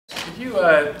Could you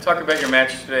talk about your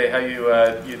match today? How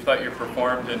you thought you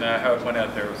performed and how it went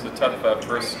out there? It was a tough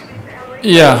first.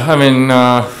 Yeah, I mean,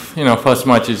 first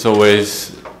match is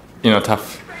always,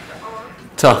 tough,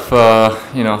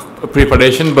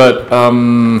 preparation. But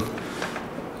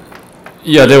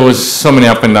yeah, there was so many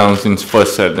up and downs in the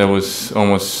first set. There was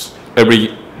almost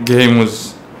every game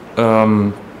was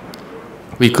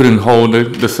we couldn't hold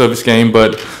the service game,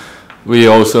 but we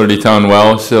also returned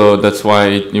well. So that's why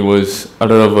it was a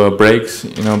lot of breaks,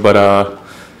 But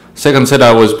second set,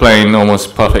 I was playing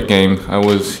almost perfect game. I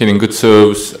was hitting good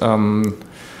serves,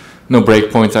 no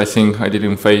break points. I think I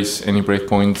didn't face any break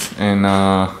points, and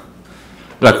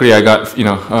luckily I got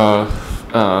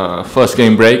first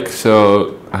game break,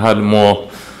 so I had more.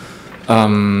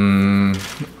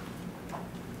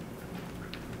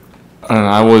 And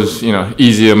I was,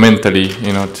 easier mentally,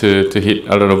 to hit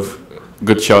a lot of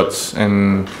good shots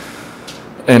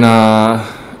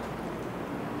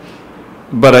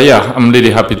but yeah, I'm really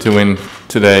happy to win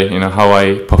today. How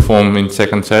I perform in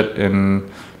second set, and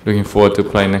looking forward to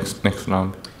play next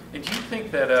round. And do you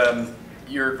think that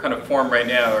your kind of form right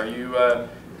now, do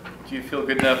you feel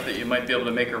good enough that you might be able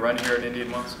to make a run here at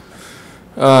Indian Wells?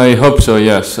 I hope so.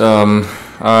 Yes.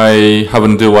 I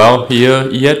haven't do well here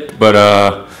yet, but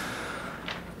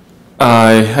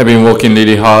I have been working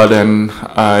really hard, and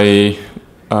I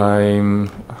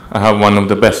have one of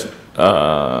the best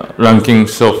rankings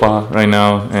so far right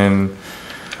now, and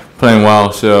playing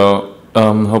well. So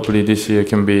hopefully this year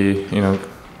can be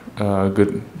a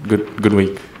good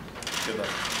week. Good luck.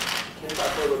 Can you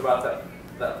talk a little bit about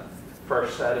that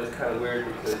first set? It was kind of weird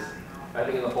because I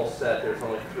think in the whole set there's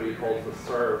only 3 holds to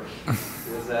serve.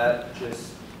 Was that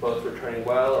just both returning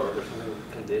well, or were there some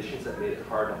conditions that made it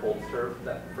hard to hold serve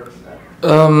that first set?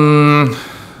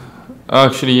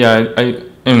 Actually, yeah, I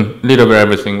in little bit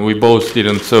everything. We both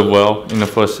didn't serve well in the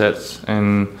first sets,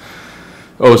 and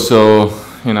also,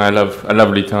 I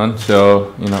love return.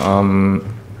 So,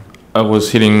 I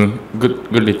was hitting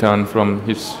good return from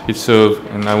his serve,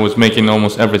 and I was making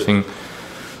almost everything.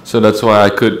 So that's why I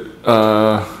could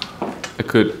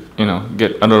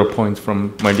get a lot of points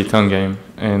from my return game,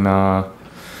 and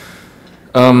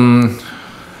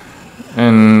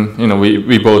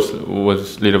we both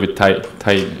was a little bit tight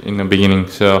in the beginning,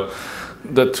 so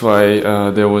that's why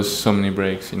there was so many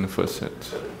breaks in the first set.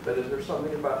 But is there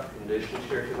something about conditions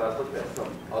here? Because I was looking at some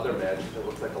other matches, it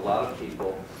looks like a lot of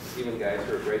people, even guys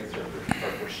who are great servers,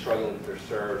 were struggling with their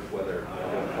serve, whether it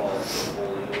falls or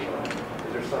bowling.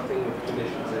 Is there something with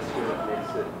conditions this year that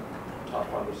makes it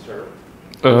tough on the serve?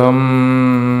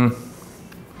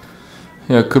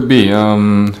 Yeah, could be.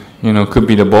 Could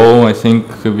be the ball. I think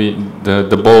could be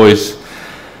the ball is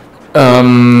a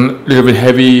little bit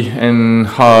heavy and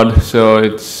hard, so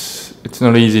it's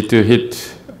not easy to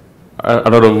hit a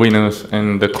lot of winners,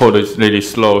 and the court is really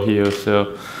slow here.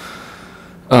 So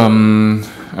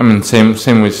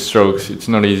same with strokes. It's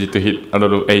not easy to hit a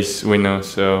lot of ace winners,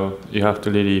 so you have to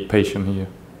really be patient here.